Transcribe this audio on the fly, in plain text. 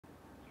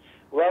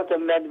Well, the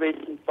main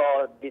reason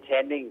for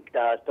detaining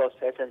those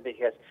persons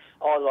because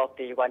all of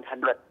the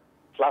 100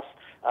 plus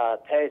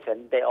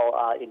persons, they all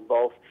are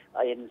involved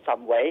in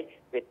some way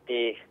with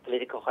the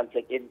political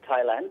conflict in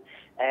Thailand.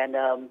 And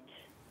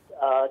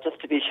just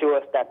to be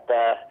sure that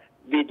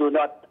we do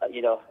not,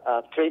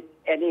 treat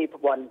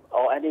anyone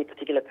or any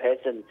particular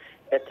person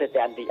better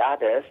than the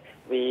others,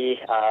 we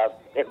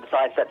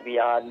emphasize that we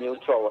are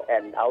neutral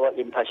and our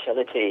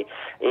impartiality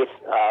is,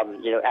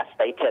 as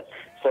stated.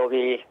 So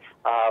we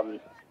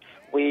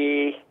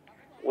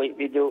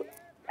do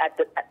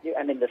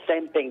the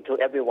same thing to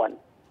everyone.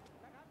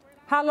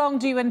 How long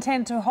do you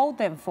intend to hold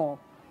them for?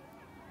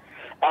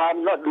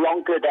 Not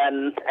longer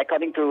than,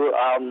 according to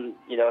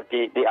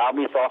the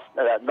army source,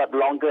 not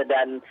longer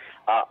than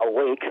a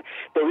week.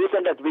 The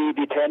reason that we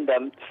detain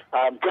them,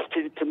 just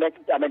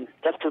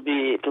to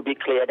be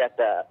clear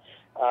that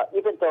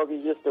even though we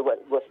use the word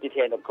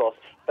detained, of course,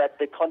 but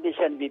the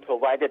condition we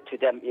provided to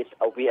them is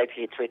a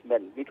VIP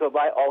treatment. We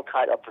provide all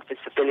kinds of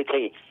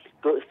facility,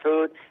 good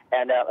food,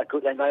 and a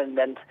good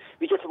environment.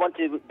 We just want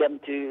them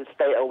to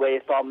stay away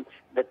from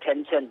the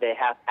tension they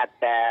have at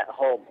their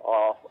home,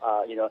 or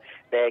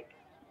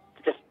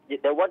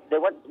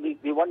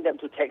we want them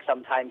to take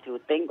some time to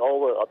think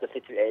over of the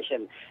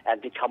situation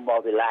and become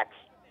more relaxed.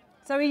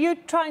 So are you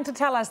trying to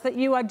tell us that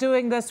you are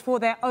doing this for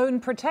their own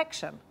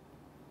protection?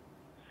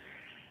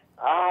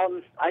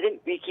 I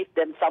think we give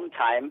them some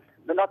time,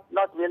 but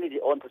not really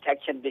the own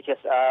protection, because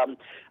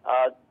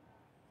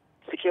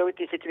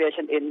security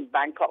situation in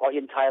Bangkok or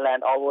in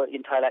Thailand,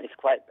 is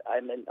quite,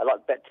 a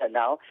lot better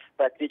now.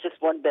 But we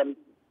just want to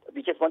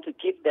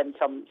give them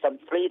some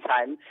free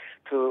time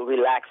to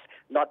relax,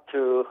 not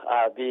to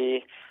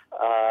be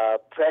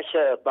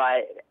pressured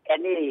by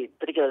any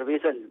particular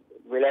reason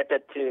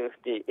related to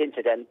the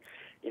incident.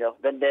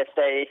 When they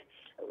say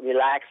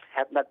relax,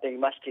 have nothing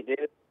much to do.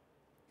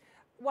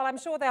 Well, I'm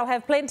sure they'll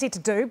have plenty to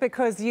do,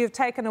 because you've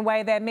taken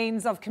away their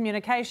means of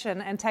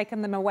communication and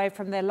taken them away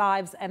from their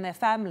lives and their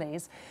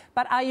families.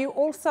 But are you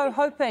also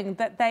hoping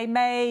that they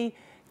may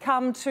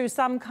come to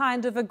some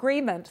kind of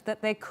agreement,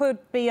 that there could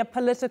be a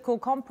political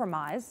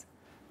compromise?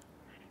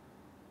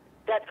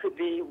 That could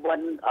be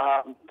one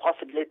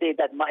possibility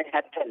that might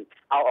happen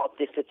out of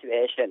this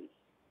situation.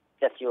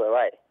 Yes, you are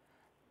right.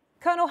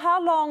 Colonel, how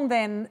long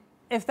then,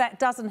 if that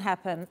doesn't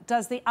happen,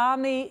 does the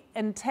army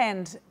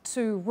intend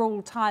to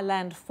rule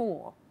Thailand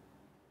for?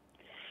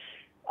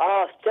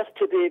 Just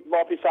to be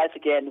more precise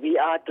again, we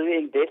are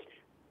doing this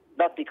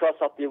not because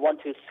of we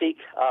want to seek,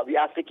 we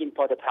are seeking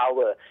for the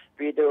power.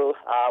 We do,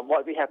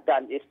 what we have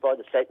done is for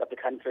the sake of the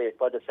country,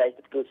 for the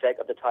good sake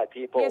of the Thai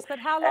people. Yes, but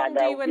how long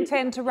do you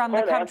intend to run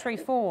the country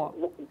for?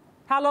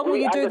 How long will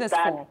you do this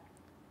for?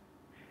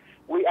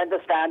 We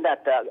understand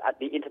that at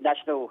the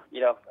international,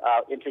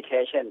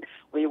 implication,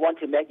 we want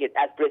to make it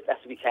as brief as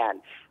we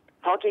can.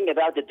 Talking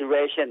about the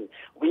duration,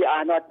 we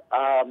are not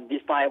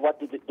define what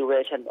the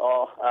duration,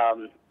 or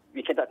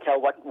we cannot tell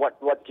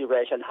what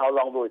duration, how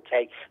long will it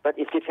take, but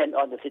it depends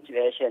on the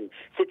situation.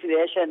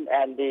 Situation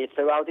and the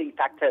surrounding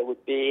factor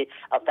would be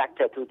a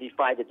factor to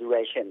define the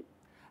duration.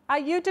 Are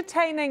you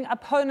detaining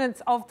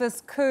opponents of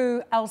this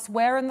coup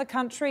elsewhere in the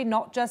country,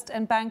 not just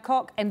in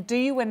Bangkok? And do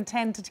you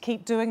intend to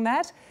keep doing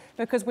that?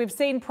 Because we've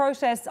seen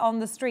protests on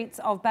the streets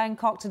of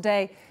Bangkok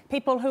today,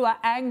 people who are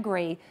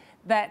angry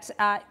that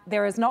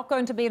there is not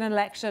going to be an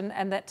election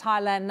and that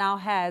Thailand now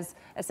has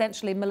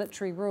essentially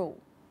military rule.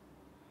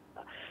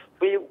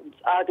 We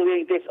are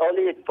doing this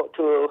only with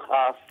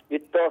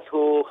those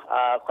who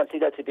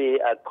consider to be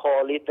a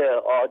core leader,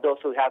 or those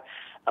who have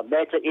a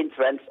major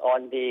influence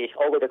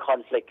over the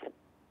conflict.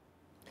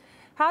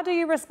 How do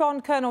you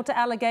respond, Colonel, to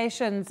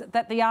allegations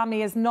that the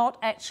army is not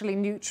actually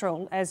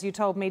neutral, as you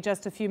told me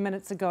just a few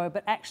minutes ago,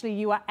 but actually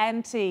you are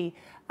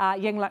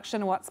anti-Yingluck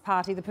Shinawat's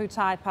party, the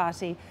Pheu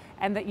party,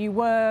 and that you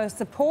were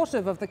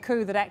supportive of the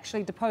coup that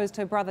actually deposed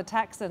her brother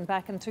Thaksin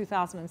back in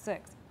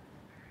 2006?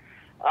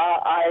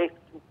 I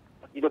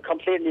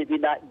completely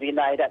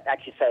deny that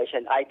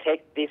accusation. I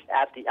take this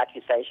as the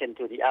accusation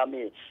to the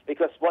army,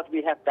 because what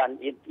we have done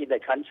in the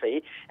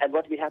country and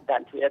what we have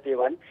done to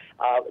everyone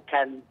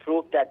can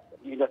prove that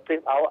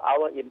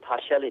our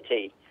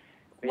impartiality.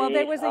 Well,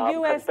 there was a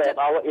US...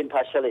 our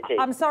impartiality.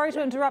 I'm sorry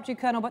to interrupt you,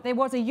 Colonel, but there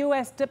was a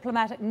US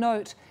diplomatic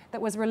note that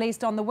was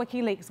released on the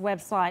WikiLeaks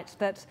website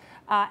that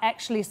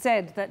actually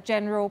said that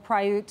General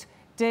Prayut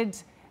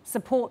did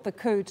support the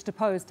coup to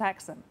depose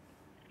Thaksin.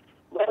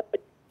 Well,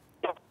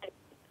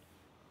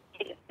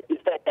 you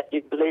said that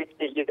you believe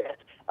the US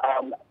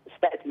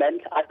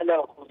statement. I don't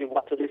know who you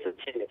want to listen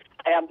to.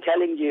 I am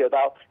telling you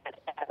about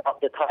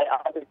the Thai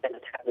army and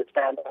the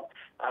stand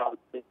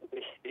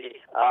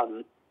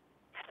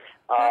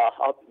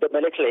of the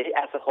military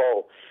as a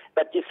whole.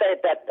 But you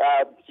said that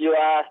you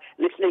are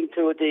listening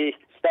to the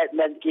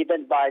statement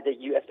given by the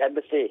U.S.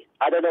 Embassy.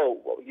 I don't know.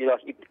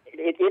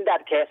 In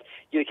that case,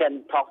 you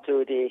can talk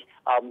to the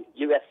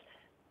U.S.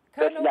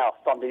 personnel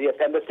from the U.S.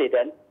 Embassy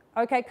then.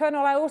 OK,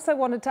 Colonel, I also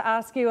wanted to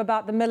ask you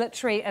about the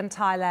military in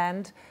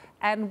Thailand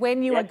and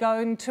when you Yes. are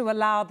going to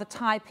allow the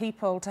Thai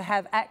people to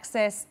have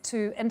access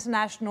to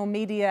international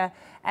media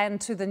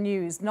and to the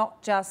news,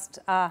 not just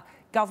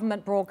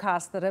government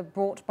broadcasts that are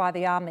brought by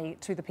the army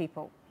to the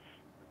people?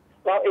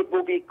 Well, it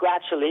will be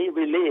gradually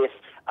released.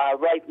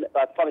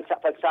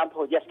 For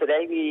example,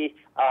 yesterday we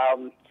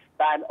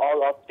banned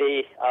all of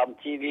the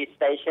TV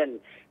stations.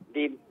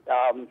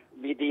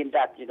 We deemed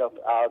that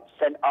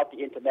send out the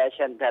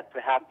information that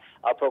perhaps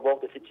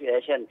provoke the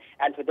situation.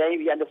 And today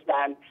we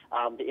understand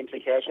the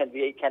implication.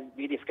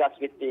 We discuss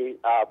with the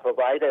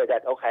provider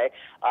that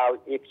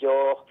if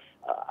you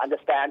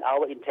understand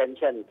our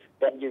intention,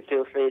 then you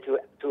feel free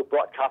to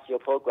broadcast your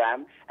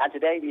program. And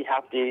today we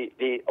have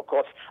of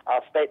course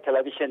state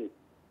television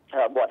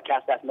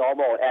broadcast as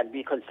normal, and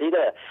we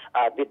consider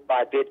bit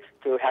by bit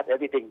to have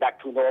everything back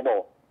to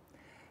normal.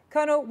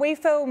 Colonel, we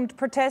filmed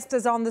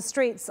protesters on the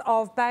streets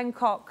of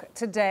Bangkok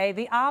today.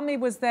 The army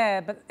was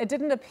there, but it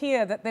didn't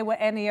appear that there were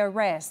any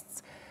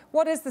arrests.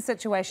 What is the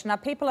situation? Are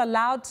people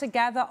allowed to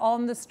gather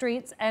on the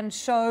streets and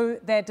show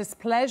their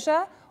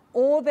displeasure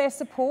or their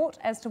support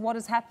as to what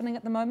is happening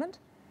at the moment?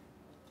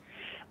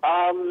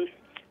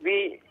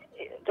 We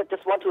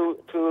just want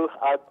to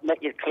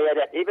make it clear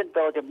that even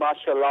though the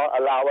martial law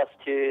allows us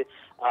to,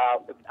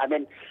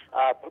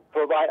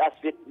 provide us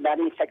with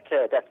many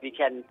sectors that we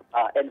can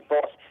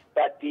enforce,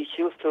 but we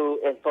choose to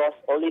enforce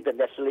only the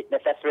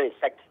necessary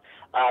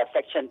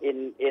section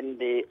in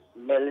the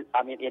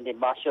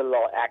Martial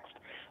Law Act.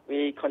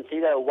 We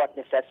consider what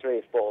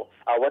necessary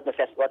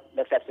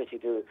to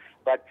do,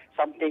 but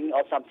something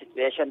or some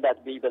situation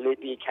that we believe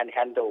we can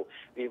handle,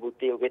 we will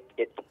deal with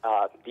it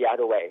the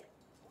other way.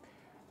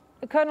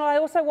 Colonel, I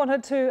also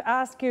wanted to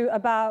ask you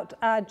about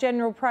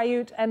General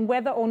Prayut and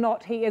whether or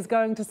not he is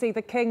going to see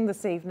the King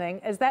this evening.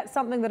 Is that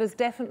something that is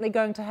definitely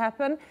going to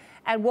happen,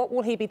 and what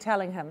will he be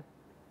telling him?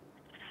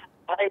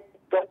 I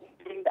don't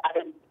think that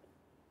I'm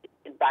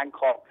in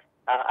Bangkok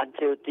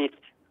until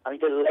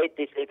late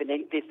this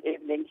evening. This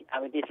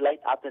late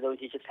afternoon,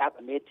 he just had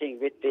a meeting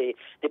with the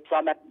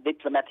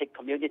diplomatic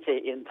community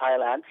in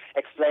Thailand,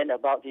 explain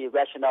about the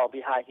rationale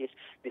behind his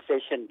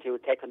decision to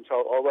take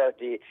control over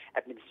the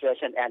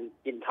administration and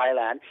in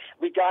Thailand.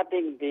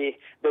 Regarding the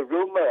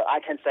rumor, I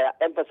can say,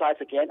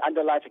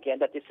 underline again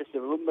that this is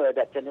the rumor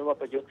that General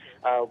Prayut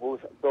will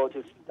go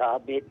to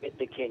meet with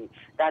the King.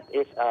 That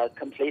is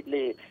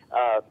completely,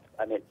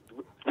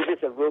 this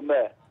is a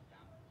rumor.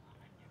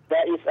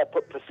 There is a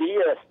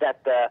procedure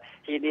that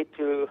he needs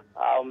to,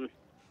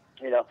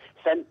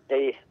 send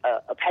a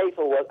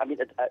paperwork,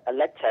 a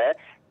letter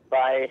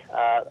by,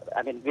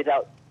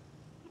 without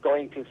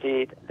going to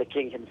see the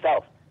King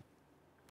himself.